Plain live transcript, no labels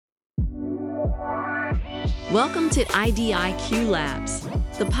Welcome to IDIQ Labs,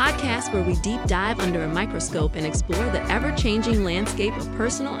 the podcast where we deep dive under a microscope and explore the ever-changing landscape of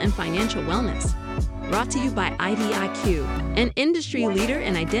personal and financial wellness. Brought to you by IDIQ, an industry leader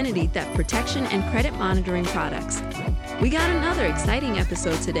in identity theft protection and credit monitoring products. We got another exciting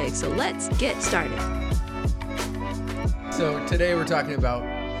episode today, so let's get started. So today we're talking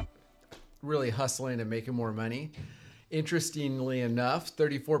about really hustling and making more money. Interestingly enough,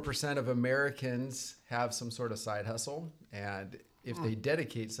 34% of Americans have some sort of side hustle. And if they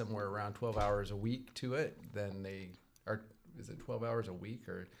dedicate somewhere around 12 hours a week to it, then they are, is it 12 hours a week?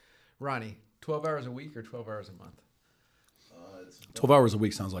 Or Ronnie, 12 hours a week or 12 hours a month? 12 hours a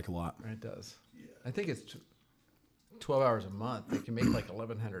week sounds like a lot. It does. Yeah. I think it's 12 hours a month. They can make like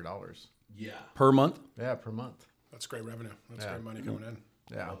 $1,100. Yeah. Per month? Yeah, per month. That's great revenue. That's great money coming in.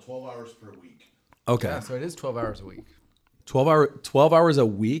 Yeah. Well, 12 hours per week. Okay. Yeah, so it is 12 hours a week. 12 hours a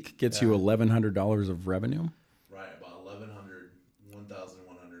week gets you $1,100 of revenue? Right, about $1,122 a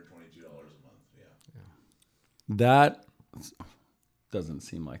month. Yeah. That doesn't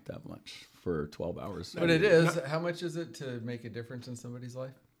seem like that much for 12 hours. But it is. How much is it to make a difference in somebody's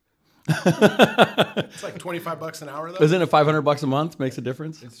life? It's like $25 an hour, though. Isn't it $500 a month makes a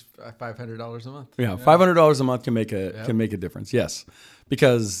difference? It's $500 a month. Yeah, $500 a month can make a difference. Yes,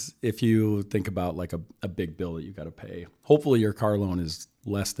 because if you think about like a big bill that you got to pay, hopefully your car loan is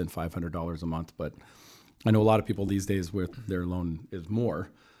less than $500 a month. But I know a lot of people these days with their loan is more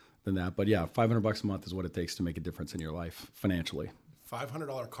than that. But yeah, $500 a month is what it takes to make a difference in your life financially.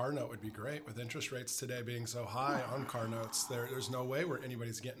 $500 car note would be great. With interest rates today being so high on car notes, there's no way where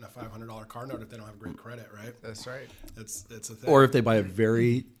anybody's getting a $500 car note if they don't have great credit, right? That's right. It's a thing. Or if they buy a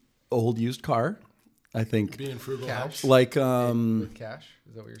very old used car, I think. Being frugal Cash. helps. Like With cash?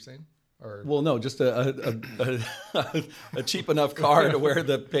 Is that what you're saying? Or well, no, just a cheap enough car to where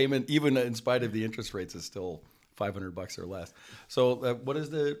the payment, even in spite of the interest rates, is still $500 or less. So what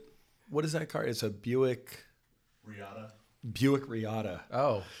is that car? It's a Buick Reatta.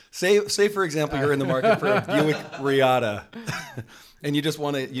 Oh, Say for example, you're in the market for a Buick Reatta, and you just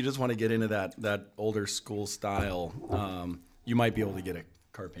want to get into that older school style. You might be able to get a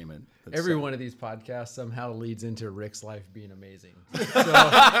car payment. Every one of these podcasts somehow leads into Rick's life being amazing. So,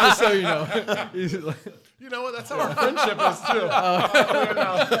 just so you know. You know what? That's how our friendship is, too.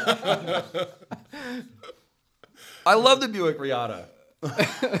 I love the Buick Reatta.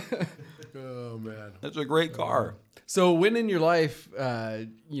 Oh, man. It's a great car. So when in your life, at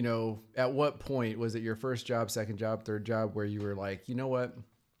what point was it your first job, second job, third job, where you were like, you know what,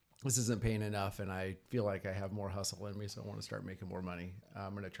 this isn't paying enough and I feel like I have more hustle in me, so I want to start making more money.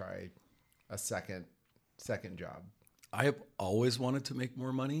 I'm going to try a second job. I have always wanted to make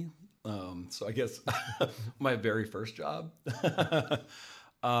more money. So I guess my very first job.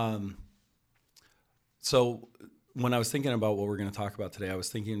 So when I was thinking about what we're going to talk about today, I was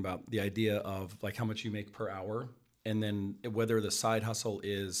thinking about the idea of like how much you make per hour, and then whether the side hustle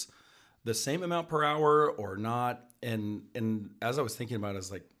is the same amount per hour or not. And as I was thinking about it, I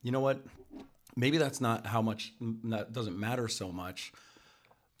was like, you know what? Maybe that's not how much, that doesn't matter so much,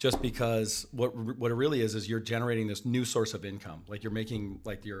 just because what it really is you're generating this new source of income. Like you're making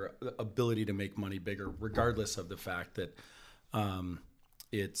like your ability to make money bigger, regardless of the fact that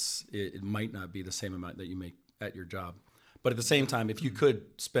it might not be the same amount that you make at your job. But at the same time, if you could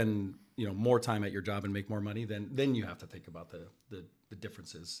spend more time at your job and make more money, then you have to think about the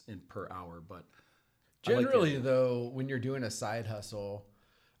differences in per hour. But generally, though, when you're doing a side hustle,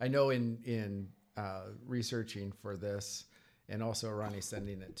 I know in researching for this, and also Ronnie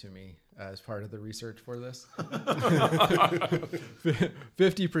sending it to me as part of the research for this,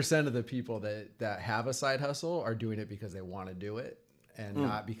 50% of the people that have a side hustle are doing it because they want to do it and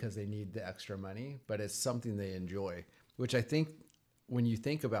not because they need the extra money, but it's something they enjoy, which I think when you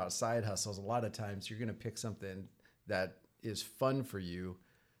think about side hustles, a lot of times you're going to pick something that is fun for you,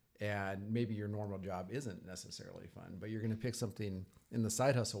 and maybe your normal job isn't necessarily fun, but you're going to pick something in the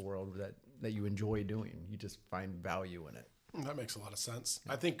side hustle world that you enjoy doing. You just find value in it. That makes a lot of sense.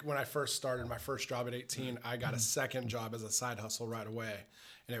 I think when I first started my first job at 18, I got a second job as a side hustle right away.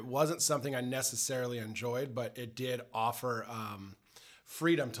 And it wasn't something I necessarily enjoyed, but it did offer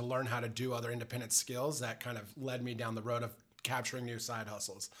freedom to learn how to do other independent skills that kind of led me down the road of capturing new side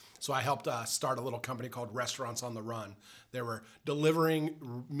hustles. So I helped start a little company called Restaurants on the Run. They were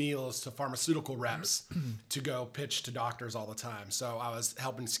delivering meals to pharmaceutical reps to go pitch to doctors all the time. So I was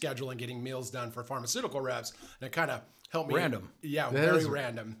helping schedule and getting meals done for pharmaceutical reps, and it kind of helped me. Random. Yeah, That very is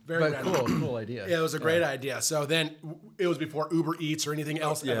random. Very random. Cool idea. Yeah, it was a great idea. So then it was before Uber Eats or anything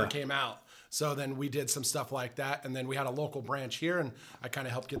else ever came out. So then we did some stuff like that. And then we had a local branch here, and I kind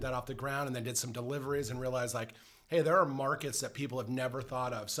of helped get that off the ground, and then did some deliveries and realized like, hey, there are markets that people have never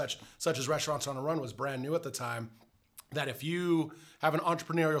thought of, such as Restaurants on a Run was brand new at the time, that if you have an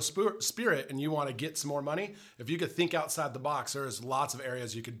entrepreneurial spirit and you want to get some more money, if you could think outside the box, there's lots of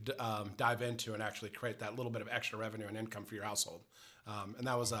areas you could dive into and actually create that little bit of extra revenue and income for your household. And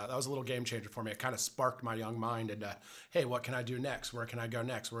that was a little game changer for me. It kind of sparked my young mind into, hey, what can I do next? Where can I go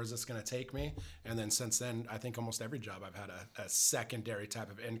next? Where is this going to take me? And then since then, I think almost every job I've had a secondary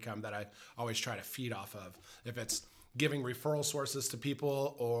type of income that I always try to feed off of. If it's giving referral sources to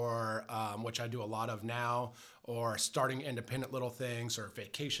people, or which I do a lot of now, or starting independent little things, or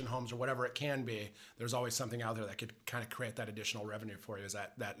vacation homes, or whatever it can be, there's always something out there that could kind of create that additional revenue for you, is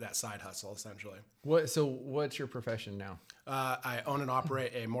that side hustle, essentially. So what's your profession now? I own and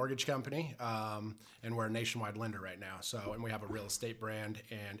operate a mortgage company, and we're a nationwide lender right now. So, and we have a real estate brand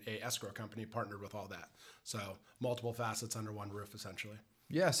and a escrow company partnered with all that. So multiple facets under one roof, essentially.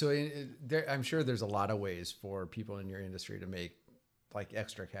 Yeah, so I'm sure there's a lot of ways for people in your industry to make like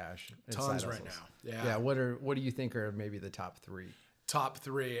extra cash. Tons right now. Yeah. Yeah. What do you think are maybe the top three? Top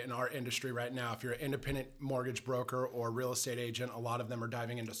three in our industry right now. If you're an independent mortgage broker or real estate agent, a lot of them are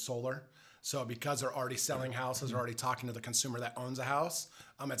diving into solar. So because they're already selling houses, they're already talking to the consumer that owns a house,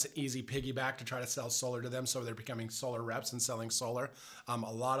 it's an easy piggyback to try to sell solar to them. So they're becoming solar reps and selling solar. A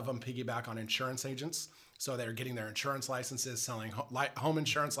lot of them piggyback on insurance agents. So they're getting their insurance licenses, selling home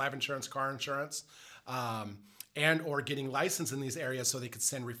insurance, life insurance, car insurance, and or getting licensed in these areas so they could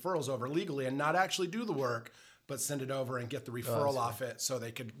send referrals over legally and not actually do the work, but send it over and get the referral off it, so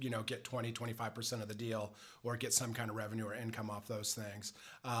they could, get 20, 25% of the deal, or get some kind of revenue or income off those things.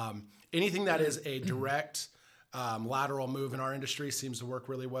 Anything that is a direct lateral move in our industry seems to work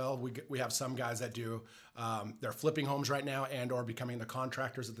really well. We have some guys that do, they're flipping homes right now and or becoming the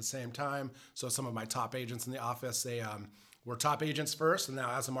contractors at the same time. So some of my top agents in the office, they were top agents first, and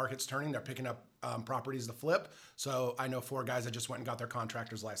now as the market's turning, they're picking up properties to flip. So I know 4 guys that just went and got their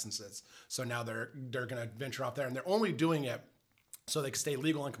contractors licenses. So now they're going to venture out there, and they're only doing it so they can stay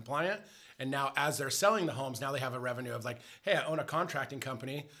legal and compliant. And now as they're selling the homes, now they have a revenue of like, hey, I own a contracting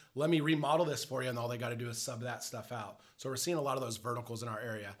company. Let me remodel this for you. And all they got to do is sub that stuff out. So we're seeing a lot of those verticals in our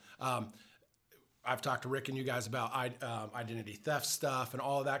area. I've talked to Rick and you guys about identity theft stuff and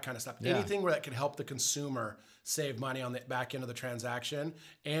all of that kind of stuff. Yeah. Anything where that can help the consumer save money on the back end of the transaction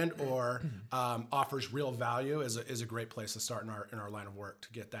and or offers real value is a great place to start in our line of work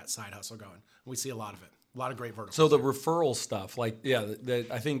to get that side hustle going. And we see a lot of it. A lot of great verticals. So the referral stuff, like,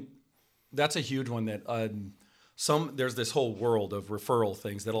 I think that's a huge one that there's this whole world of referral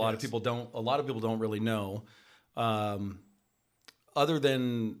things that a lot of people don't really know. Other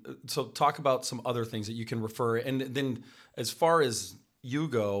than, so talk about some other things that you can refer. And then as far as you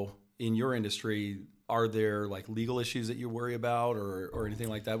go in your industry, are there like legal issues that you worry about or anything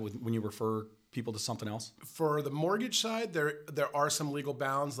like that when you refer people to something else? For the mortgage side, there are some legal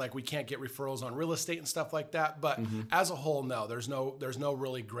bounds, like we can't get referrals on real estate and stuff like that. But as a whole, no, there's no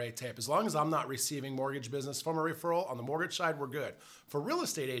really gray tape. As long as I'm not receiving mortgage business from a referral on the mortgage side, we're good. For real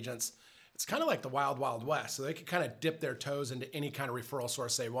estate agents, it's kind of like the wild, wild west. So they can kind of dip their toes into any kind of referral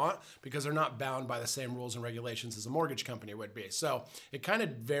source they want because they're not bound by the same rules and regulations as a mortgage company would be. So it kind of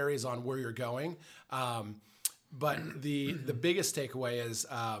varies on where you're going. But the biggest takeaway is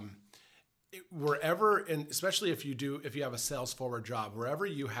wherever, and especially if you have a sales forward job, wherever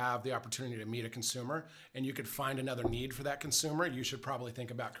you have the opportunity to meet a consumer and you could find another need for that consumer, you should probably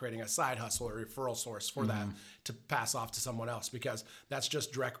think about creating a side hustle or referral source for that to pass off to someone else, because that's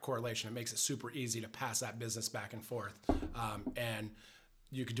just direct correlation. It makes it super easy to pass that business back and forth. And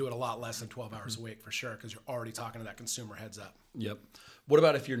you could do it a lot less than 12 hours a week for sure, because you're already talking to that consumer heads up. Yep. What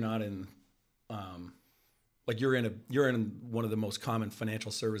about if you're not in, like you're in one of the most common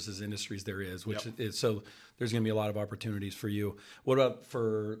financial services industries there is, which is, so there's going to be a lot of opportunities for you. What about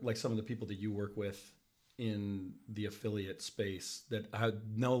for like some of the people that you work with in the affiliate space that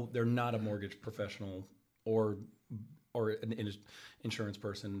no, they're not a mortgage professional or an insurance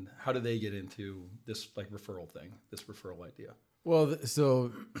person? How do they get into this like referral thing, this referral idea? Well,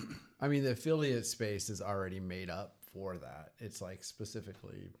 so I mean, the affiliate space is already made up for that. It's like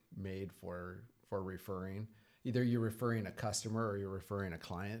specifically made for referring. Either you're referring a customer or you're referring a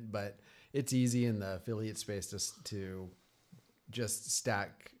client, but it's easy in the affiliate space to just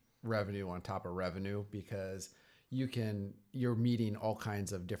stack revenue on top of revenue, because you're meeting all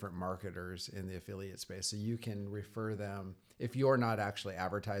kinds of different marketers in the affiliate space. So you can refer them if you're not actually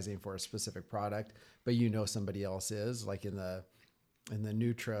advertising for a specific product, but somebody else is, like in the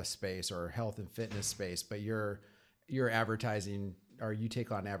Nutra space or health and fitness space, but you're advertising or you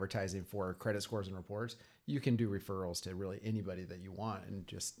take on advertising for credit scores and reports, you can do referrals to really anybody that you want and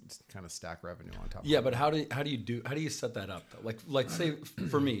just kind of stack revenue on top. Yeah, but how do you set that up? Like say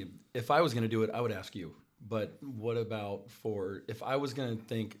for me, if I was going to do it, I would ask you. But what about if I was going to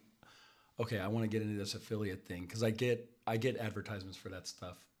think, okay, I want to get into this affiliate thing, because I get advertisements for that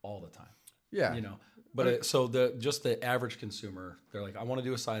stuff all the time. Yeah, But so the average consumer, they're like, I want to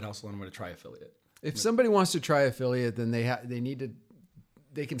do a side hustle and I'm going to try affiliate. If somebody wants to try affiliate, then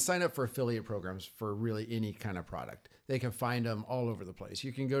they can sign up for affiliate programs for really any kind of product. They can find them all over the place.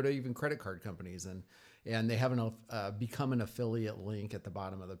 You can go to even credit card companies and they have become an affiliate link at the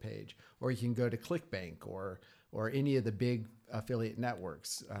bottom of the page. Or you can go to ClickBank or any of the big affiliate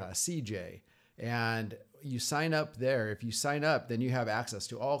networks, CJ, and you sign up there. If you sign up, then you have access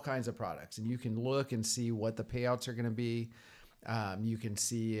to all kinds of products, and you can look and see what the payouts are going to be. You can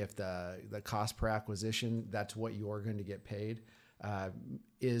see if the cost per acquisition, that's what you're going to get paid,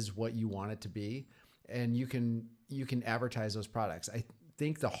 is what you want it to be. And you can advertise those products. I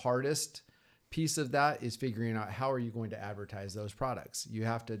think the hardest piece of that is figuring out how are you going to advertise those products. You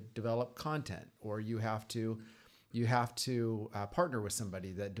have to develop content, or you have to partner with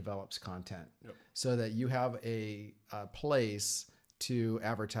somebody that develops content, so that you have a place to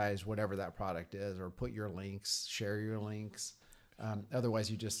advertise whatever that product is, or put your links, share your links.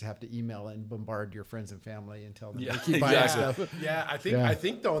 Otherwise, you just have to email and bombard your friends and family and tell them to keep buying stuff. Yeah, I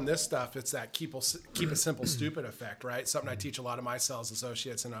think though in this stuff, it's that keep it simple, stupid effect, right? Something I teach a lot of my sales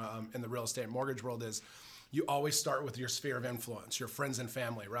associates in the real estate and mortgage world is you always start with your sphere of influence, your friends and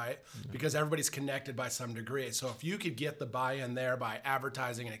family, right? Because everybody's connected by some degree. So if you could get the buy-in there by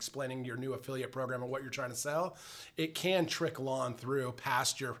advertising and explaining your new affiliate program and what you're trying to sell, it can trickle on through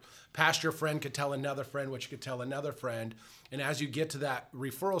past your friend could tell another friend, which could tell another friend. And as you get to that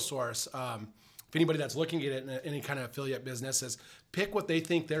referral source, if anybody that's looking at it in any kind of affiliate business, is pick what they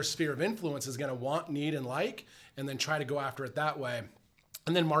think their sphere of influence is going to want, need, and like, and then try to go after it that way.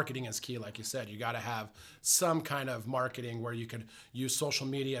 And then marketing is key. Like you said, you got to have some kind of marketing where you could use social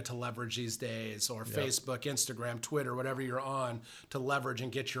media to leverage these days, or Facebook, Instagram, Twitter, whatever you're on, to leverage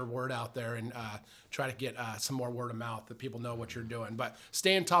and get your word out there and try to get some more word of mouth that people know what you're doing. But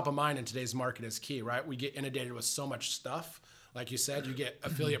staying top of mind in today's market is key, right? We get inundated with so much stuff. Like you said, you get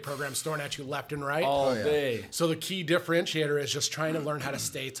affiliate programs thrown at you left and right. All day. So the key differentiator is just trying to learn how to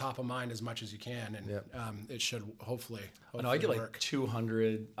stay top of mind as much as you can. And it should hopefully I get work. like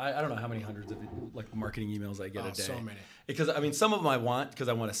 200. I don't know how many hundreds of like marketing emails I get a day. So many. Because I mean, some of them I want because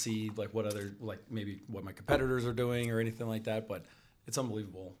I want to see like what other, like maybe what my competitors are doing or anything like that. But it's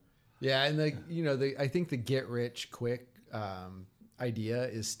unbelievable. Yeah, and I think the get rich quick idea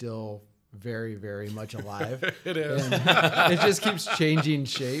is still very, very much alive. It is. And it just keeps changing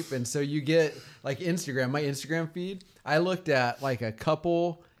shape. And so you get like Instagram, my Instagram feed. I looked at like a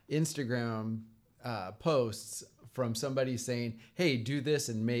couple Instagram posts from somebody saying, hey, do this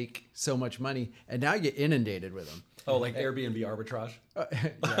and make so much money. And now you get inundated with them. Oh, like Airbnb arbitrage?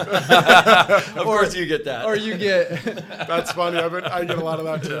 Yeah. Of course you get that. Or you get... That's funny. I get a lot of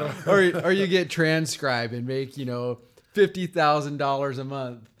that too. or you get transcribe and make, $50,000 a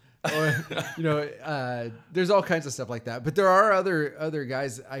month. Or there's all kinds of stuff like that. But there are other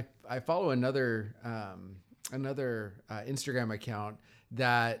guys. I follow another Instagram account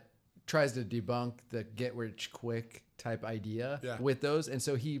that tries to debunk the get rich quick type idea with those, and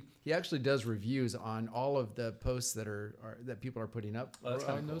so he actually does reviews on all of the posts that people are putting up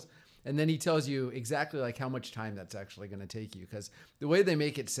on those. And then he tells you exactly like how much time that's actually going to take you, because the way they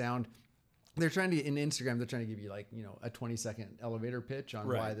make it sound, in Instagram, they're trying to give you like, a 20-second elevator pitch on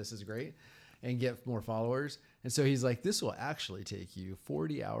why this is great and get more followers. And so he's like, this will actually take you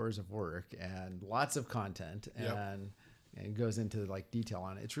 40 hours of work and lots of content and goes into like detail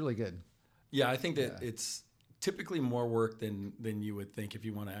on it. It's really good. Yeah, I think that it's typically more work than you would think if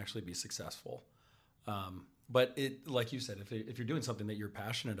you want to actually be successful. But it, like you said, if you're doing something that you're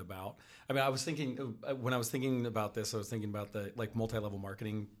passionate about, I mean, I was thinking when I was thinking about this, I was thinking about the like multi-level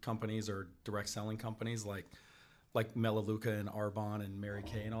marketing companies or direct selling companies like Melaleuca and Arbonne and Mary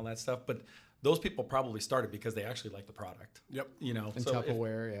Kay and all that stuff. But those people probably started because they actually like the product. Yep. And so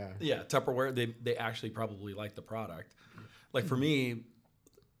Tupperware, yeah, Tupperware. They actually probably like the product. Like for me,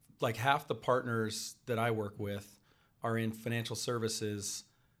 like half the partners that I work with are in financial services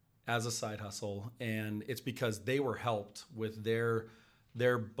as a side hustle, and it's because they were helped with their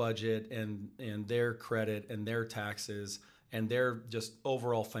budget and their credit and their taxes and their just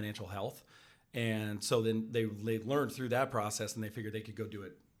overall financial health. And so then they learned through that process, and they figured they could go do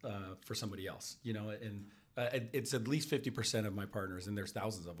it for somebody else, and it's at least 50% of my partners, and there's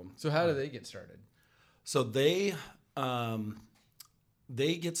thousands of them. So how do they get started? So they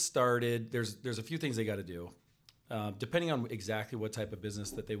they get started, there's a few things they got to do. Depending on exactly what type of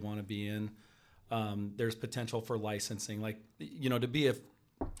business that they want to be in, there's potential for licensing. Like, to be a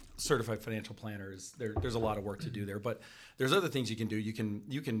certified financial planner there's a lot of work to do there. But there's other things you can do. You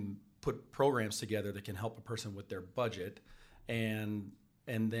can put programs together that can help a person with their budget, and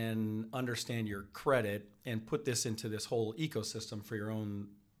then understand your credit and put this into this whole ecosystem for your own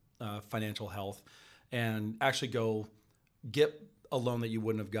financial health, and actually go get a loan that you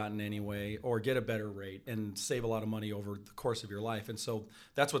wouldn't have gotten anyway, or get a better rate and save a lot of money over the course of your life. And so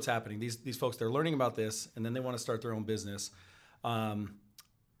that's what's happening. These folks, they're learning about this, and then they want to start their own business.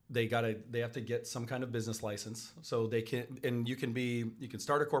 They have to get some kind of business license, so they can, and you can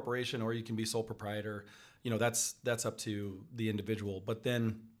start a corporation or you can be sole proprietor. That's up to the individual. But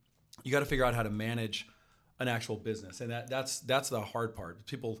then you got to figure out how to manage an actual business, and that's the hard part.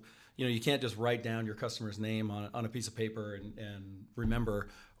 People, you can't just write down your customer's name on a piece of paper and remember,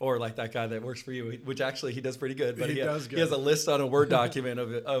 or like that guy that works for you, which actually he does pretty good, but he has a list on a Word document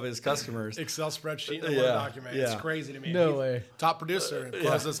of his customers. Excel spreadsheet and a Word document. Yeah. It's crazy to me. No way. Top producer,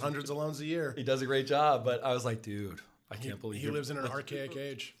 closes hundreds of loans a year. He does a great job, but I was like, dude, I can't believe he lives in an archaic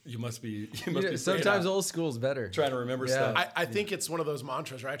age. You must be sometimes old school's better. Trying to remember stuff. I think it's one of those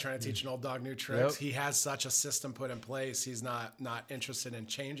mantras, right? Trying to teach an old dog new tricks. Yep. He has such a system put in place. He's not interested in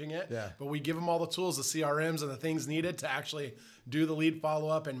changing it. Yeah. But we give him all the tools, the CRMs and the things needed to actually do the lead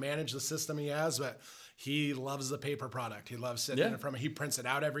follow-up and manage the system he has. But he loves the paper product. He loves sitting in front of it. He prints it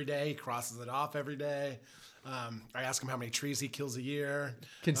out every day. He crosses it off every day. I ask him how many trees he kills a year.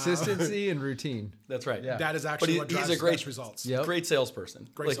 Consistency and routine. That's right. Yeah. That is actually what drives the best results. Yep. Great salesperson.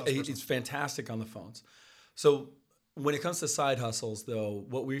 He's fantastic on the phones. So when it comes to side hustles, though,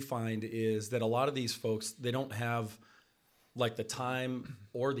 what we find is that a lot of these folks, they don't have like the time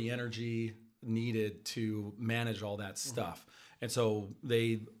or the energy needed to manage all that stuff. And so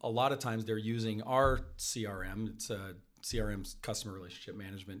a lot of times they're using our CRM. It's a CRM's customer relationship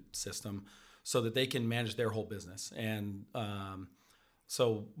management system, so that they can manage their whole business. And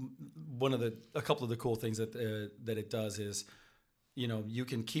so a couple of the cool things that it does is, you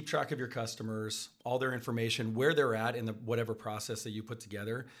can keep track of your customers, all their information, where they're at in whatever process that you put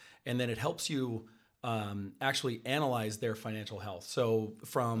together, and then it helps you actually analyze their financial health. So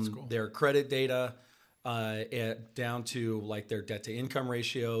from their credit data down to like their debt to income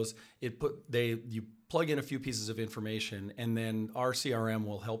ratios, you plug in a few pieces of information, and then our CRM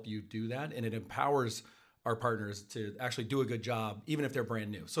will help you do that, and it empowers our partners to actually do a good job, even if they're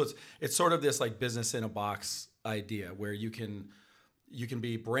brand new. So it's sort of this like business in a box idea where you can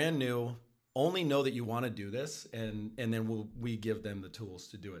be brand new, only know that you want to do this, and then we give them the tools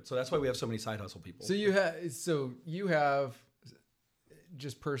to do it. So that's why we have so many side hustle people. So you have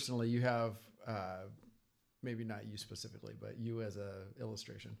just personally, you have maybe not you specifically, but you as a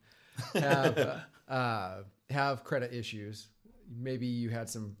illustration have credit issues. Maybe you had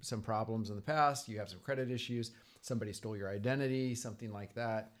some problems in the past. You have some credit issues. Somebody stole your identity, something like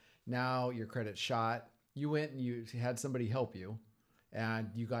that. Now your credit's shot. You went and you had somebody help you, and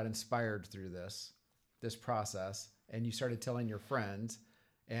you got inspired through this process, and you started telling your friends,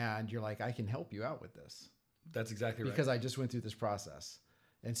 and you're like, I can help you out with this. That's exactly right. Because I just went through this process.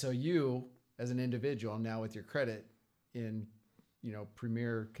 And so you, as an individual, now with your credit in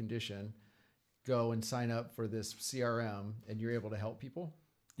premier condition, go and sign up for this CRM, and you're able to help people?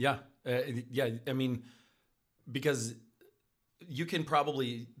 Yeah. I mean, because you can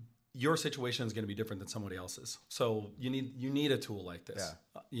probably, your situation is going to be different than somebody else's. So you need a tool like this,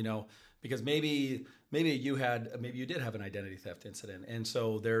 because maybe you did have an identity theft incident. And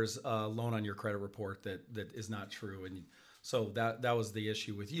so there's a loan on your credit report that is not true. And so that was the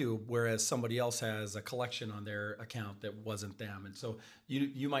issue with you, whereas somebody else has a collection on their account that wasn't them. And so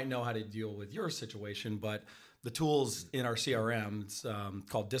you might know how to deal with your situation, but the tools in our CRM, it's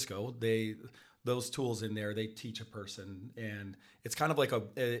called Disco, those tools in there, they teach a person, and it's kind of like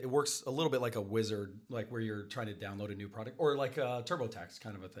it works a little bit like a wizard, like where you're trying to download a new product, or like a TurboTax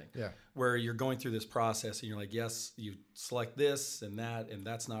kind of a thing, where you're going through this process and you're like, yes, you select this and that, and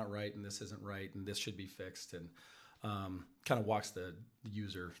that's not right, and this isn't right, and this should be fixed, and kind of walks the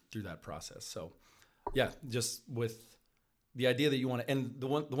user through that process. So just with the idea that you want to, and the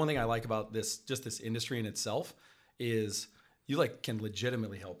one thing I like about this industry in itself is you can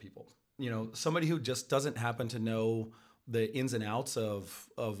legitimately help people. Somebody who just doesn't happen to know the ins and outs of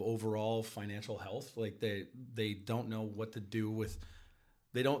overall financial health, like they don't know what to do with,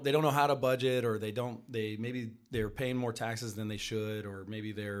 they don't know how to budget, or maybe they're paying more taxes than they should, or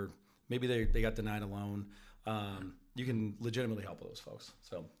maybe they got denied a loan. you can legitimately help those folks.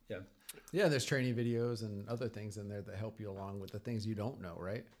 So yeah. Yeah, there's training videos and other things in there that help you along with the things you don't know,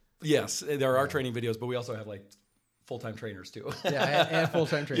 right? Yes, there are training videos, but we also have like full-time trainers too. Yeah, and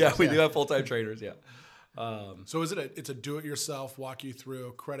full-time trainers. Yeah, we do have full-time trainers. Yeah. So is it's a do-it-yourself, walk you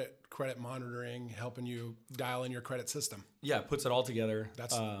through credit monitoring, helping you dial in your credit system? Yeah, it puts it all together.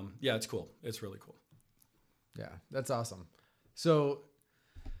 That's yeah, it's cool. It's really cool. Yeah, that's awesome. So,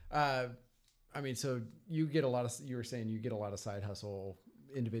 so you get a lot of, you were saying you get a lot of side hustle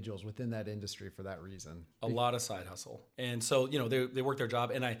individuals within that industry for that reason. A lot of side hustle. And so, they work their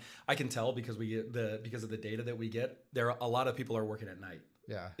job, and I can tell because because of the data that we get, a lot of people are working at night.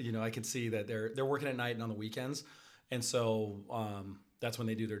 Yeah. I can see that they're working at night and on the weekends. And so, that's when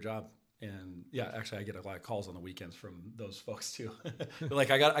they do their job. And yeah, actually I get a lot of calls on the weekends from those folks too. They're like,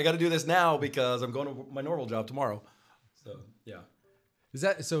 I got to do this now because I'm going to my normal job tomorrow. So, yeah.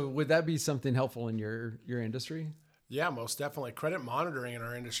 Would that be something helpful in your industry? Yeah, most definitely. Credit monitoring in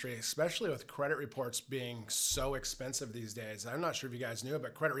our industry, especially with credit reports being so expensive these days. I'm not sure if you guys knew it,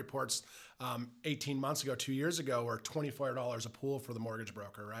 but credit reports 18 months ago, 2 years ago, were $24 a pool for the mortgage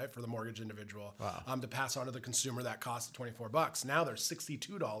broker, right? For the mortgage individual. Wow. To pass on to the consumer, that cost $24. Now they're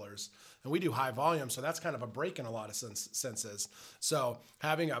 $62. And we do high volume, so that's kind of a break in a lot of senses. So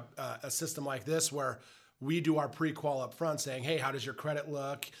having a system like this where we do our pre-qual up front saying, hey, how does your credit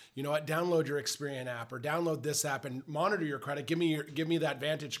look? You know what? Download your Experian app or download this app and monitor your credit. Give me that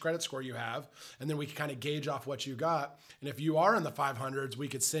Vantage credit score you have. And then we can kind of gauge off what you got. And if you are in the 500s, we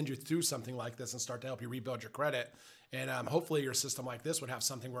could send you through something like this and start to help you rebuild your credit. And hopefully your system like this would have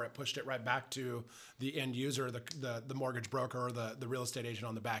something where it pushed it right back to the end user, the mortgage broker or the real estate agent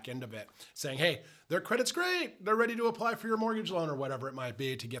on the back end of it, saying, hey, their credit's great. They're ready to apply for your mortgage loan or whatever it might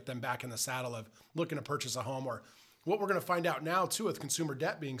be to get them back in the saddle of looking to purchase a home. Or what we're going to find out now, too, with consumer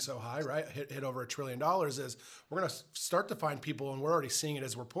debt being so high, right, hit over $1 trillion, is we're going to start to find people, and we're already seeing it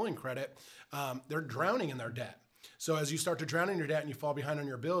as we're pulling credit, they're drowning in their debt. So as you start to drown in your debt and you fall behind on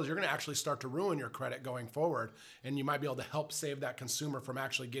your bills, you're going to actually start to ruin your credit going forward. And you might be able to help save that consumer from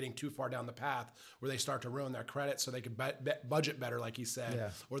actually getting too far down the path where they start to ruin their credit so they could budget better, like he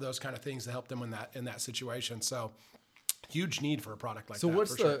said, or those kind of things to help them in that situation. So huge need for a product like that.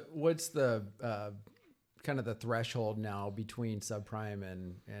 So what's the kind of the threshold now between subprime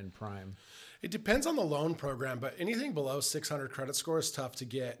and prime? It depends on the loan program, but anything below 600 credit score is tough to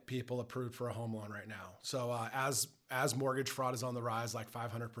get people approved for a home loan right now. So as mortgage fraud is on the rise, like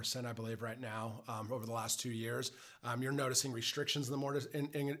 500%, I believe right now, over the last 2 years, you're noticing restrictions in the mortgage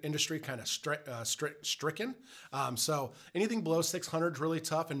industry kind of stricken. So anything below 600 is really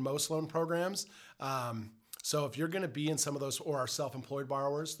tough in most loan programs. So if you're going to be in some of those, or our self-employed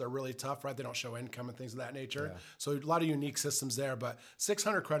borrowers, they're really tough, right? They don't show income and things of that nature. Yeah. So a lot of unique systems there, but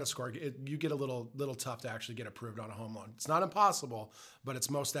 600 credit score, you get a little tough to actually get approved on a home loan. It's not impossible, but it's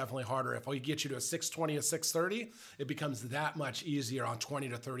most definitely harder. If we get you to a 620, a 630, it becomes that much easier on 20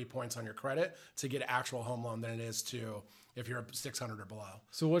 to 30 points on your credit to get an actual home loan than it is to if you're 600 or below.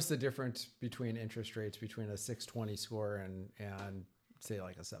 So what's the difference between interest rates between a 620 score and say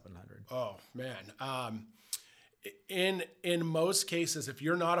like a 700? Oh man. In most cases, if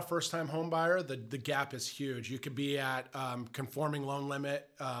you're not a first-time home buyer, the gap is huge. You could be at conforming loan limit,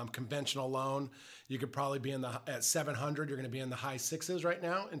 conventional loan. You could probably be at 700. You're going to be in the high sixes right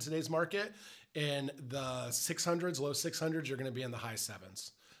now in today's market. In the 600s, low 600s, you're going to be in the high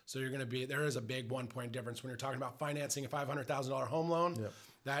sevens. So there is a big 1 point difference when you're talking about financing a $500,000 home loan. Yep.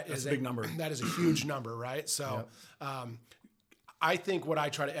 That's a big number. That is a huge number, right? So I think what I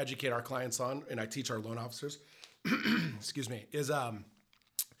try to educate our clients on, and I teach our loan officers, excuse me, is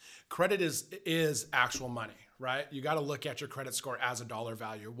credit is actual money, right? You got to look at your credit score as a dollar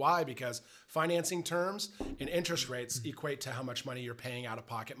value. Why? Because financing terms and interest rates equate to how much money you're paying out of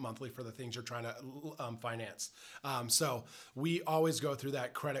pocket monthly for the things you're trying to finance. So we always go through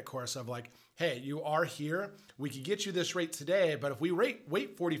that credit course of like, hey, you are here. We could get you this rate today, but if we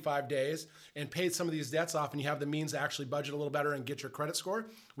wait 45 days and pay some of these debts off and you have the means to actually budget a little better and get your credit score,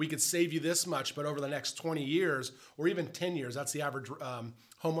 we could save you this much, but over the next 20 years or even 10 years, that's the average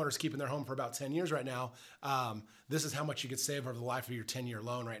homeowners keeping their home for about 10 years right now. This is how much you could save over the life of your 10-year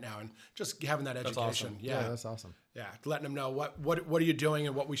loan right now. And just having that education. That's awesome. Yeah, that's awesome. Yeah, letting them know what are you doing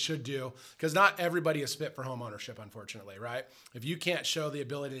and what we should do, because not everybody is fit for home ownership, unfortunately, right? If you can't show the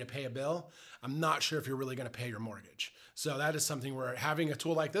ability to pay a bill, I'm not sure if you're really going to pay your mortgage. So that is something where having a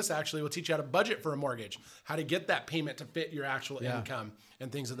tool like this actually will teach you how to budget for a mortgage, how to get that payment to fit your actual income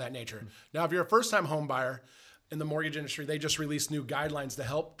and things of that nature. Now, if you're a first-time home buyer, in the mortgage industry, they just released new guidelines to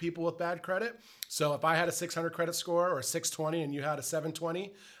help people with bad credit. So if I had a 600 credit score or a 620 and you had a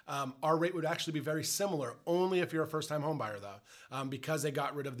 720, our rate would actually be very similar, only if you're a first-time home buyer, though, because they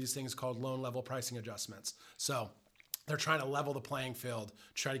got rid of these things called loan level pricing adjustments. So they're trying to level the playing field,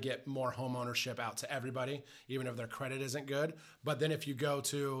 try to get more home ownership out to everybody, even if their credit isn't good. But then if you go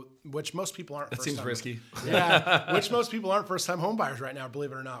to, which most people aren't. That seems risky. Yeah, which most people aren't first-time home buyers right now,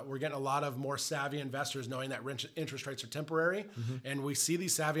 believe it or not. We're getting a lot of more savvy investors knowing that interest rates are temporary. And we see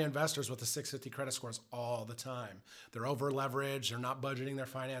these savvy investors with the 650 credit scores all the time. They're over-leveraged. They're not budgeting their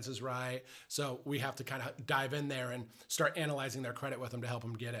finances right. So we have to kind of dive in there and start analyzing their credit with them to help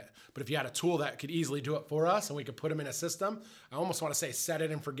them get it. But if you had a tool that could easily do it for us and we could put them in a system, I almost want to say set it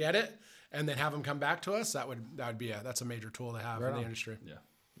and forget it, and then have them come back to us. That would be that's a major tool to have in the industry. Yeah,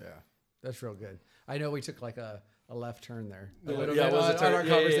 that's real good. I know we took like a left turn there. Yeah, it was a turn. On our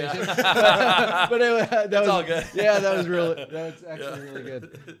Yeah, conversation. But that was all good. Yeah, that was actually really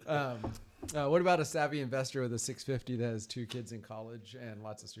good. What about a savvy investor with a 650 that has 2 kids in college and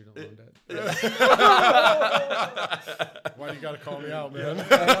lots of student loan debt? Why do you got to call me out, man?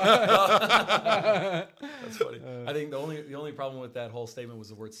 That's funny. I think the only problem with that whole statement was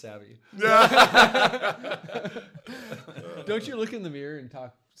the word savvy. Don't you look in the mirror and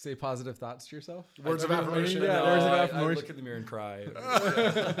say positive thoughts to yourself? Words of affirmation. Yeah, No, words of I affirmation. look in the mirror and cry.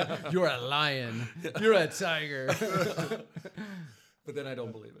 You're a lion. You're a tiger. But then I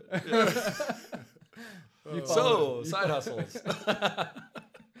don't believe it. So, side hustles.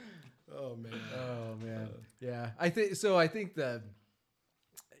 Oh man. Yeah. I think that,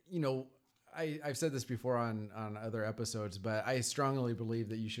 I've said this before on other episodes, but I strongly believe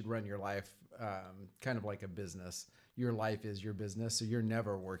that you should run your life kind of like a business. Your life is your business, so you're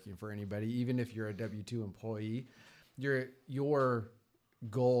never working for anybody. Even if you're a W-2 employee, your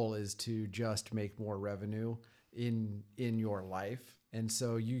goal is to just make more revenue in your life, and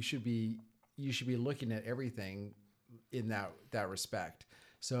so you should be looking at everything in that respect.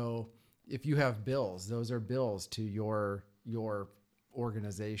 So if you have bills, those are bills to your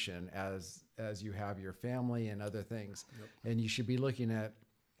organization as you have your family and other things. Yep. And you should be looking at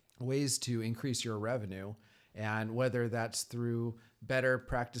ways to increase your revenue, and whether that's through better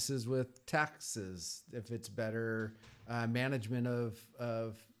practices with taxes, if it's better management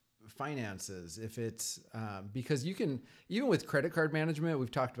of finances, if it's because you can, even with credit card management,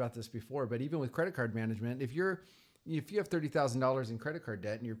 we've talked about this before, but even with credit card management, if you have $30,000 in credit card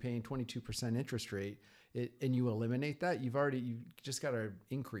debt and you're paying 22% interest rate, and you eliminate that, you just got to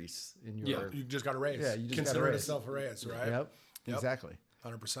increase in your. Yeah, you just got to raise. Yeah, you just consider it yourself a raise, right? Yep. Exactly.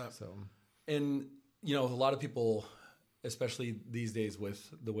 100%. So, and a lot of people, especially these days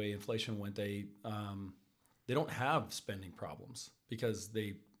with the way inflation went, they don't have spending problems because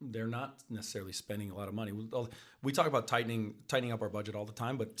they're not necessarily spending a lot of money. We talk about tightening up our budget all the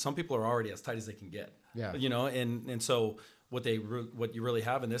time, but some people are already as tight as they can get. Yeah. And so what you really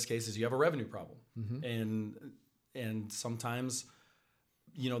have in this case is you have a revenue problem. Mm-hmm. And sometimes,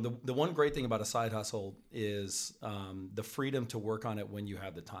 the one great thing about a side hustle is the freedom to work on it when you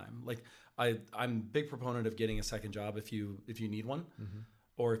have the time. Like I'm a big proponent of getting a second job if you need one, mm-hmm.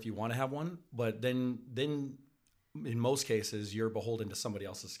 or if you want to have one. But then in most cases you're beholden to somebody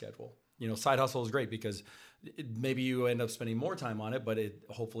else's schedule. Side hustle is great because maybe you end up spending more time on it, but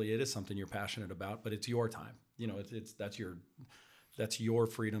hopefully it is something you're passionate about. But it's your time. That's your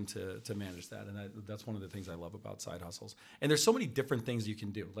freedom to manage that, and that's one of the things I love about side hustles. And there's so many different things you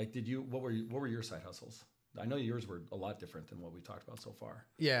can do. Like, what were your side hustles? I know yours were a lot different than what we talked about so far.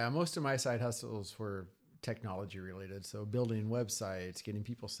 Yeah, most of my side hustles were technology related. So building websites, getting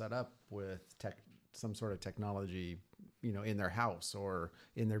people set up with some sort of technology, in their house or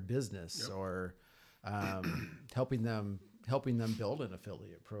in their business, yep. or helping them build an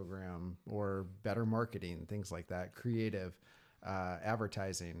affiliate program or better marketing, things like that, creative.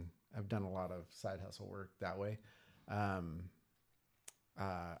 Advertising. I've done a lot of side hustle work that way. I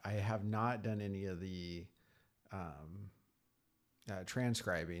have not done any of the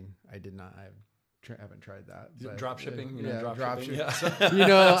transcribing. I did not. I haven't tried that. But, drop shipping. Drop shipping.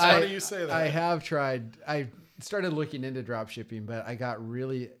 Yeah. How do you say that? I have tried. I started looking into drop shipping, but I got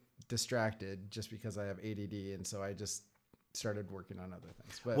really distracted just because I have ADD, and so I just started working on other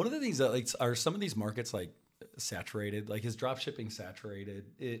things. But one of the things that are some of these markets saturated? Like, is drop shipping saturated?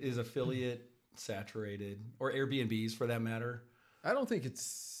 Is affiliate saturated, or Airbnbs for that matter? I don't think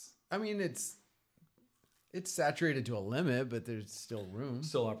it's. I mean, it's saturated to a limit, but there's still room,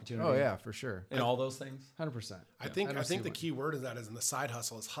 still opportunity. Oh yeah, for sure. And all those things, 100%. I think the key word is in the side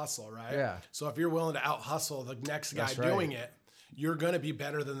hustle is hustle, right? Yeah. So if you're willing to out hustle the next guy doing it, you're going to be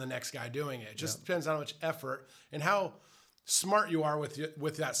better than the next guy doing it. It just depends on how much effort and how smart you are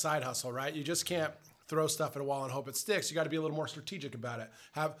with that side hustle, right? You just can't throw stuff at a wall and hope it sticks. You got to be a little more strategic about it.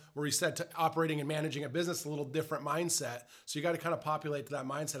 Have, where you said, to operating and managing a business, a little different mindset. So you got to kind of populate to that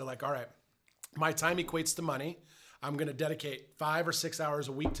mindset of like, all right, my time equates to money. I'm going to dedicate 5 or 6 hours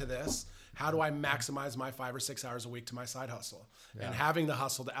a week to this. How do I maximize my 5 or 6 hours a week to my side hustle? Yeah. And having the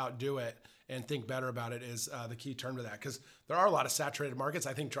hustle to outdo it and think better about it is the key term to that. Because there are a lot of saturated markets.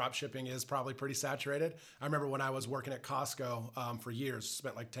 I think drop shipping is probably pretty saturated. I remember when I was working at Costco for years,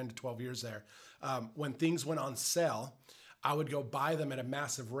 spent like 10 to 12 years there. When things went on sale, I would go buy them at a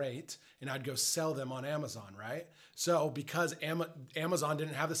massive rate and I'd go sell them on Amazon, right? So because Amazon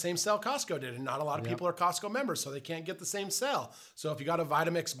didn't have the same sale Costco did, and not a lot of people are Costco members, so they can't get the same sale. So if you got a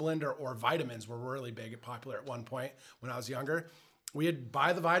Vitamix blender, or vitamins were really big and popular at one point when I was younger, we'd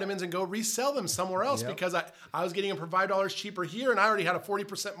buy the vitamins and go resell them somewhere else because I was getting them for $5 cheaper here, and I already had a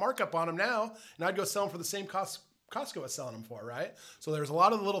 40% markup on them now, and I'd go sell them for the same cost Costco is selling them for, right? So there's a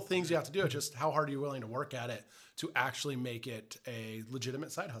lot of little things you have to do. It's just how hard are you willing to work at it to actually make it a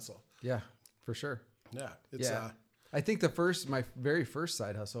legitimate side hustle? Yeah, for sure. Yeah. It's, I think my very first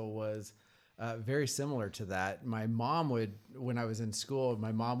side hustle was very similar to that. My mom would, when I was in school,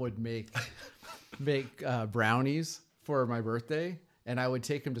 my mom would make brownies for my birthday. And I would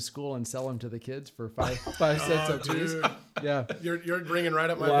take them to school and sell them to the kids for 5 cents a piece. Yeah, you're bringing right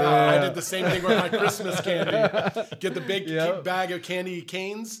up my bag. I did the same thing with my Christmas candy. Get the big bag of candy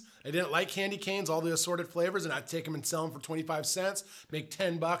canes. I didn't like candy canes, all the assorted flavors, and I'd take them and sell them for 25 cents, make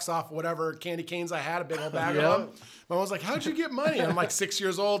 $10 off whatever candy canes I had, a big old bag of them. My mom was like, "How'd you get money?" I'm like 6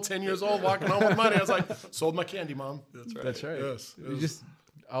 years old, 10 years old, walking home with money. I was like, "Sold my candy, Mom." That's right. Yes. You just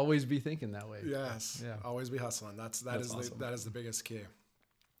always be thinking that way. Yes. Yeah. Always be hustling. That is the biggest key.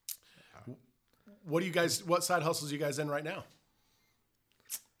 What side hustles are you guys in right now?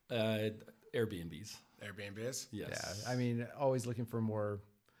 Airbnbs. Airbnbs? Yes. Yeah. I mean, always looking for more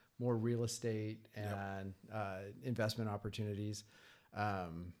real estate and investment opportunities.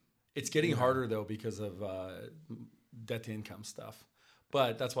 It's getting harder though because of debt to income stuff.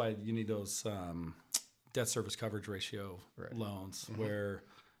 But that's why you need those debt service coverage ratio loans where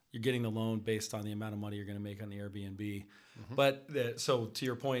you're getting the loan based on the amount of money you're going to make on the Airbnb. But so to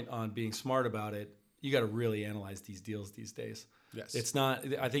your point on being smart about it, you got to really analyze these deals these days. Yes. It's not,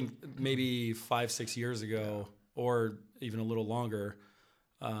 I think maybe 5-6 years ago or even a little longer,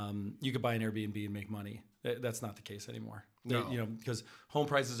 you could buy an Airbnb and make money. That's not the case anymore. No. Because home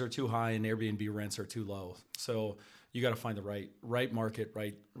prices are too high and Airbnb rents are too low. So you got to find the right market,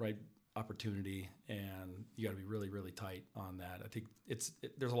 right opportunity, and you got to be really, really tight on that. I think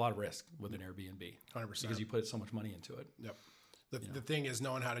there's a lot of risk with an Airbnb, 100%, because you put so much money into it. Yep. The thing is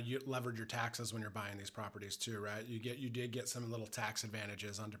knowing how to leverage your taxes when you're buying these properties too, right? You did get some little tax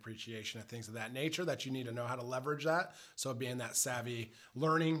advantages on depreciation and things of that nature that you need to know how to leverage that. So being that savvy,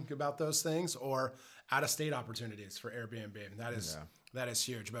 learning about those things, or out-of-state opportunities for Airbnb, that is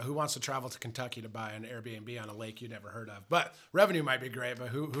huge. But who wants to travel to Kentucky to buy an Airbnb on a lake you never heard of? But revenue might be great, but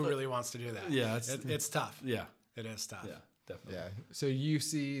who really wants to do that? Yeah, it's tough. Yeah, it is tough. Yeah, definitely. Yeah. So you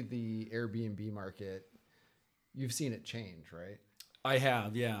see the Airbnb market. You've seen it change, right? I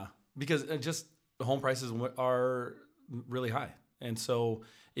have, yeah. Because just home prices are really high. And so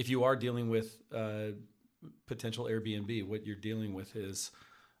if you are dealing with potential Airbnb, what you're dealing with is,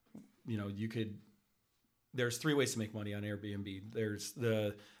 there's 3 ways to make money on Airbnb. There's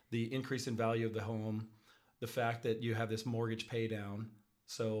the increase in value of the home, the fact that you have this mortgage pay down.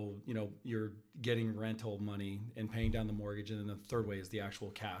 So, you're getting rental money and paying down the mortgage. And then the third way is the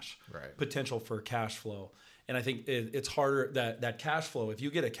actual cash potential for cash flow. And I think it's harder that cash flow. If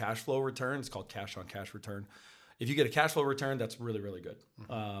you get a cash flow return, it's called cash on cash return. If you get a cash flow return, that's really, really good.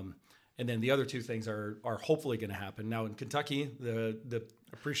 And then the other 2 things are hopefully going to happen. Now in Kentucky, the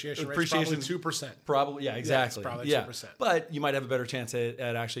appreciation rate is probably 2%. Probably, yeah, exactly. Yeah, it's probably 2%. But you might have a better chance at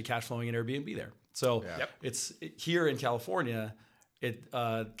actually cash flowing an Airbnb there. So it's here in California.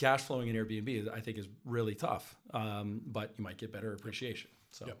 Cash flowing an Airbnb, I think, is really tough. But you might get better appreciation.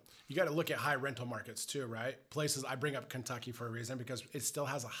 So you got to look at high rental markets too, right? Places, I bring up Kentucky for a reason because it still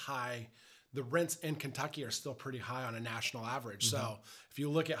has the rents in Kentucky are still pretty high on a national average. So if you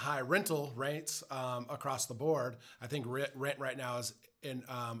look at high rental rates across the board, I think rent right now is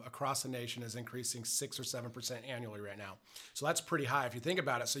across the nation is increasing 6 or 7% annually right now. So that's pretty high if you think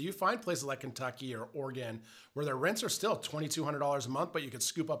about it. So you find places like Kentucky or Oregon where their rents are still $2,200 a month, but you could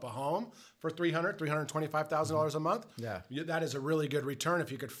scoop up a home for $325,000 a month. Yeah. That is a really good return. If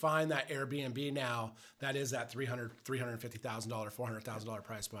you could find that Airbnb now, that is that $350,000, $400,000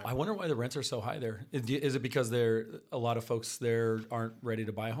 price point. I wonder why the rents are so high there. Is it because a lot of folks there aren't ready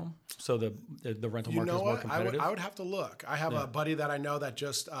to buy a home? So the rental market is more competitive? I would have to look. I have a buddy that I know that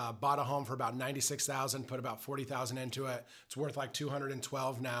just bought a home for about $96,000, put about $40,000 into it. It's worth like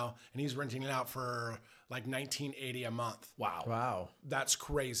 $212 now, and he's renting it out for like $1,980 a month. Wow. That's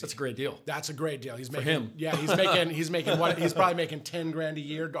crazy. That's a great deal. That's a great deal. He's making him. Yeah, he's making what he's probably making $10,000 a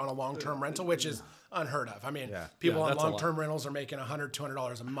year on a long-term rental, which is unheard of. I mean, people on long-term rentals are making $100,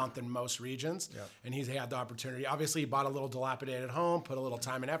 $200 a month in most regions, and he's had the opportunity. Obviously, he bought a little dilapidated home, put a little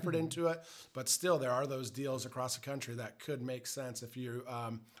time and effort into it, but still, there are those deals across the country that could make sense if you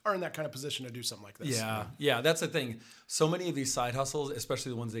are in that kind of position to do something like this. Yeah, that's the thing. So many of these side hustles,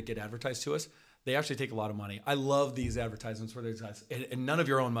 especially the ones that get advertised to us, they actually take a lot of money. I love these advertisements where there's guys, and none of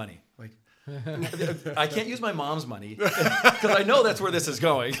your own money. Like, I can't use my mom's money because I know that's where this is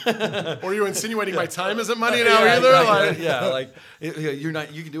going. Or are you insinuating my time isn't money now either? Exactly. You're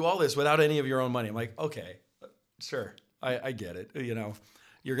not. You can do all this without any of your own money. I'm like, okay, sure, I get it.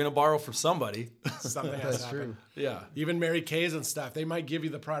 You're going to borrow from somebody. Something has to happen. True. Yeah. Even Mary Kay's and stuff, they might give you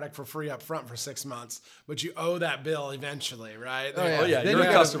the product for free up front for 6 months, but you owe that bill eventually, right? Oh, yeah. Then You're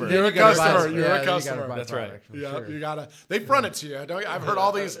a customer. You're a customer. You're a you customer. gotta buy That's right. product, for Yeah, sure. you gotta. They front it to you. I've heard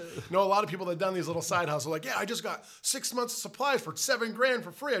all these. Know a lot of people that have done these little side hustles. Like, yeah, I just got 6 months of supplies for $7,000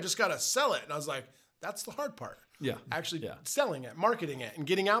 for free. I just gotta sell it. And I was like, that's the hard part. Yeah. Actually selling it, marketing it, and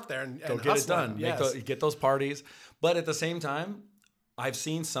getting out there and Go get it hustling. done. Yes. Get those parties. But at the same time, I've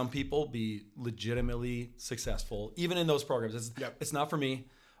seen some people be legitimately successful, even in those programs. It's not for me,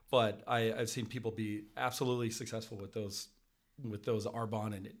 but I've seen people be absolutely successful with those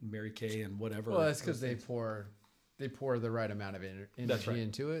Arbonne and Mary Kay and whatever. Well, that's because they pour the right amount of energy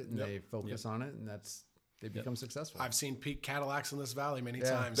into it, and they focus on it, and they become successful. I've seen pink Cadillacs in this valley many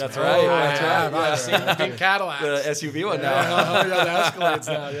times. That's man. right. I've seen the pink Cadillacs. The SUV one now. The Escalades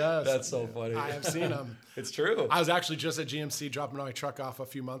now, yes. That's so funny. I have seen them. It's true. I was actually just at GMC dropping my truck off a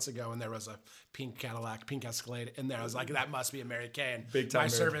few months ago, and there was a pink Cadillac, pink Escalade in there. I was like, that must be a Mary Kay. And Big time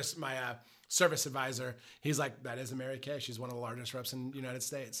my service advisor, he's like, that is a Mary Kay. She's one of the largest reps in the United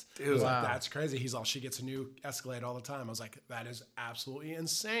States. Dude. He's like, that's crazy. She gets a new Escalade all the time. I was like, that is absolutely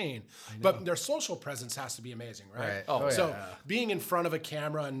insane. But their social presence has to be amazing, right? So being in front of a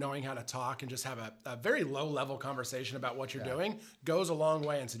camera and knowing how to talk and just have a very low level conversation about what you're doing goes a long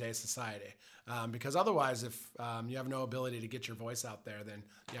way in today's society. Because otherwise, if you have no ability to get your voice out there, then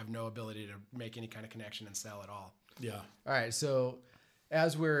you have no ability to make any kind of connection and sell at all. Yeah. All right. So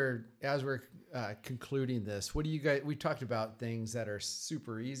as we're concluding this, what do you guys? We talked about things that are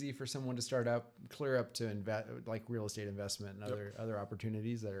super easy for someone to start up, clear up to invest, like real estate investment and other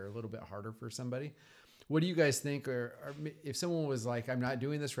opportunities that are a little bit harder for somebody. What do you guys think? Or if someone was like, I'm not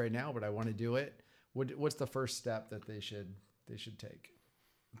doing this right now, but I want to do it, what's the first step that they should take?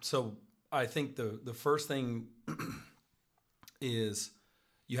 So I think the first thing is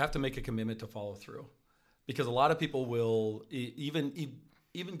you have to make a commitment to follow through, because a lot of people will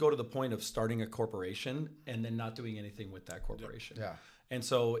even go to the point of starting a corporation and then not doing anything with that corporation. Yeah. And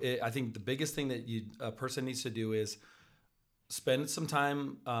so I think the biggest thing that a person needs to do is spend some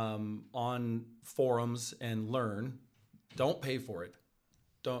time on forums and learn. Don't pay for it.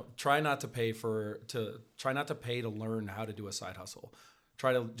 Try not to pay to learn how to do a side hustle.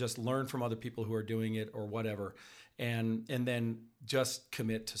 Try to just learn from other people who are doing it or whatever, and then just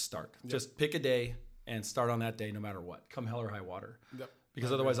commit to start. Yep. Just pick a day and start on that day, no matter what, come hell or high water. Yep.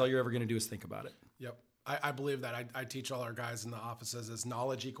 Because otherwise, all you're ever going to do is think about it. Yep. I believe that. I teach all our guys in the offices is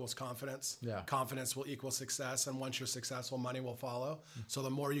knowledge equals confidence. Yeah. Confidence will equal success, and once you're successful, money will follow. So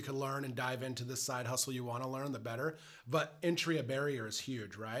the more you can learn and dive into this side hustle you want to learn, the better. But entry barrier is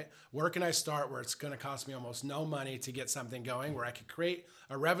huge, right? Where can I start where it's going to cost me almost no money to get something going, where I could create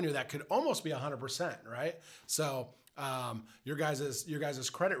a revenue that could almost be 100%, right? So your guys'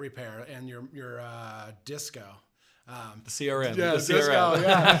 credit repair and your disco. The CRM. Yeah, the disco,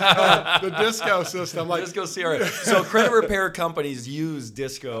 CRM. the disco system. Like Disco CRM. So credit repair companies use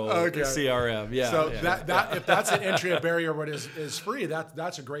Disco CRM. Yeah. So that if that's an entry barrier, what is free,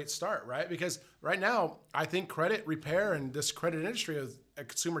 that's a great start, right? Because right now, I think credit repair and this credit industry of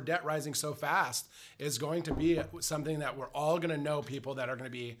consumer debt rising so fast is going to be something that we're all going to know people that are going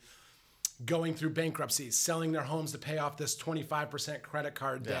to be going through bankruptcy, selling their homes to pay off this 25% credit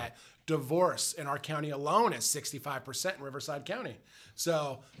card debt. Divorce in our county alone is 65% in Riverside County.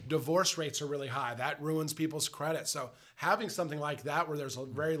 So divorce rates are really high. That ruins people's credit. So having something like that where there's a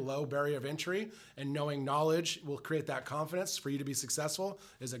very low barrier of entry and knowing knowledge will create that confidence for you to be successful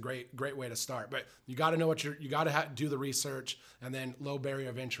is a great way to start. But you got to know what you got to do the research, and then low barrier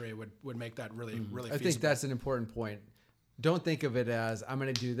of entry would make that really feasible. I think that's an important point. Don't think of it as I'm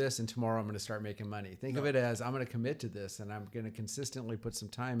going to do this and tomorrow I'm going to start making money. Think of it as I'm going to commit to this and I'm going to consistently put some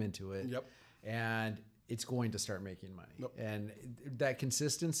time into it. Yep. And it's going to start making money. Yep. And that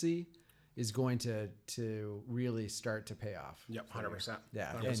consistency is going to really start to pay off. Yep, 100%.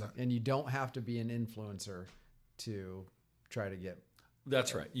 Yeah, 100%. And you don't have to be an influencer to try to get.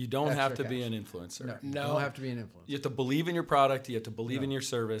 That's right. You don't have to be an influencer. No, you don't have to be an influencer. You have to believe in your product. You have to believe in your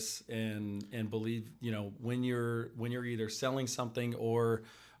service, and believe, when you're either selling something or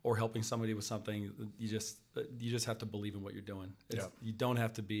helping somebody with something, you just have to believe in what you're doing. You don't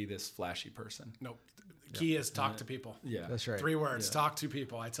have to be this flashy person. Nope. The key is talk to people. Yeah, that's right. 3 words: talk to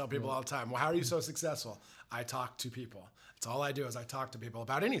people. I tell people all the time, well, how are you so successful? I talk to people. That's all I do is I talk to people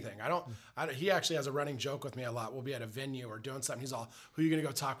about anything. He actually has a running joke with me a lot. We'll be at a venue or doing something. He's all, who are you going to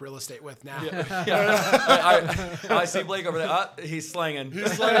go talk real estate with now? I see Blake over there. He's slanging.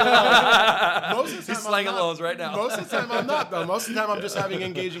 He's slanging loans. Most of the time He's slanging loans right now. Most of the time I'm not, though. Most of the time I'm just having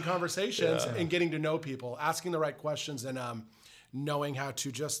engaging conversations and getting to know people, asking the right questions, and knowing how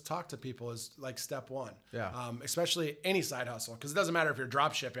to just talk to people is like step one. Yeah. Especially any side hustle, because it doesn't matter if you're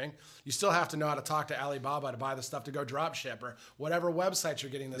drop shipping, you still have to know how to talk to Alibaba to buy the stuff to go drop ship, or whatever website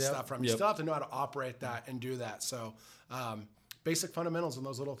you're getting this stuff from. You still have to know how to operate that and do that. So basic fundamentals in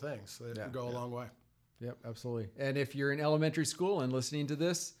those little things that go a long way. Yep, absolutely. And if you're in elementary school and listening to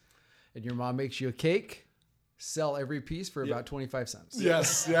this and your mom makes you a cake, sell every piece for about 25 cents.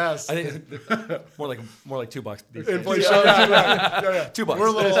 Yes. I think more like $2 these days. Inflation. $2. We're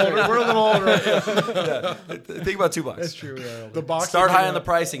a little older. Think about $2. That's true. The box start high on the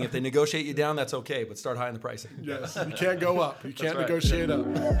pricing. If they negotiate you down, that's okay, but start high on the pricing. Yes, you can't go up. You can't negotiate up.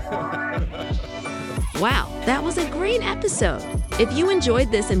 Wow, that was a great episode. If you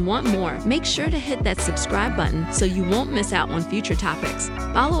enjoyed this and want more, make sure to hit that subscribe button so you won't miss out on future topics.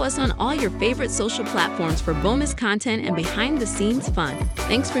 Follow us on all your favorite social platforms for bonus content and behind-the-scenes fun.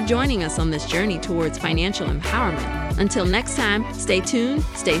 Thanks for joining us on this journey towards financial empowerment. Until next time, stay tuned,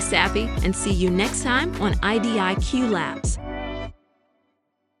 stay savvy, and see you next time on IDIQ Labs.